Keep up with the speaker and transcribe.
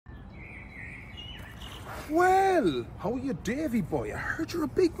Well, how are you, Davy boy? I heard you're a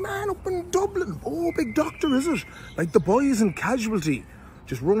big man up in Dublin. Oh, big doctor, is it? Like the boys in Casualty,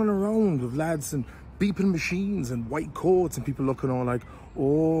 just running around with lads and beeping machines and white coats and people looking all like,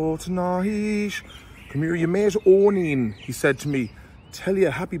 oh, tonight. Come here, your mate Onin, he said to me, tell you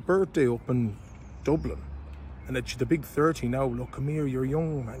happy birthday up in Dublin. And that you're the big 30 now. Look, come here, you're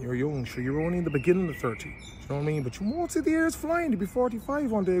young, man, you're young. Sure, you're only in the beginning of 30. Do you know what I mean? But you won't see the years flying. You'll be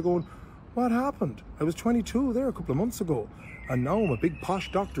 45 one day going, what happened? I was 22 there a couple of months ago. And now I'm a big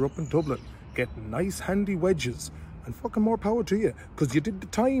posh doctor up in Dublin, getting nice handy wedges. And fucking more power to you, because you did the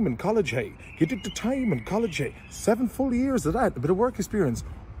time in college, hey. You did the time in college, hey. 7 full years of that, a bit of work experience.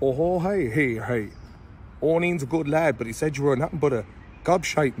 Oh, hey. Onin's a good lad, but he said you were nothing but a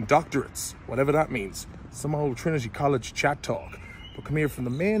gobshite and doctorates, whatever that means. Some old Trinity College chat talk. But come here, from the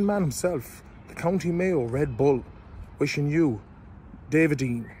main man himself, the County Mayo Red Bull, wishing you,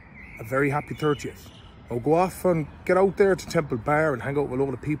 Davidine, a very happy 30th. Now go off and get out there to Temple Bar and hang out with a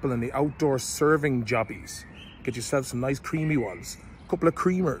load of people in the outdoor serving jobbies. Get yourself some nice creamy ones, a couple of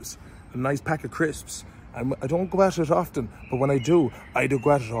creamers, a nice pack of crisps. And I don't go at it often, but when I do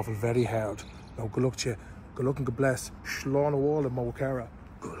go at it awful very hard. Now good luck to you. Good luck and good bless. Shlán a wall in Mocara.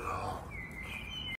 Good luck.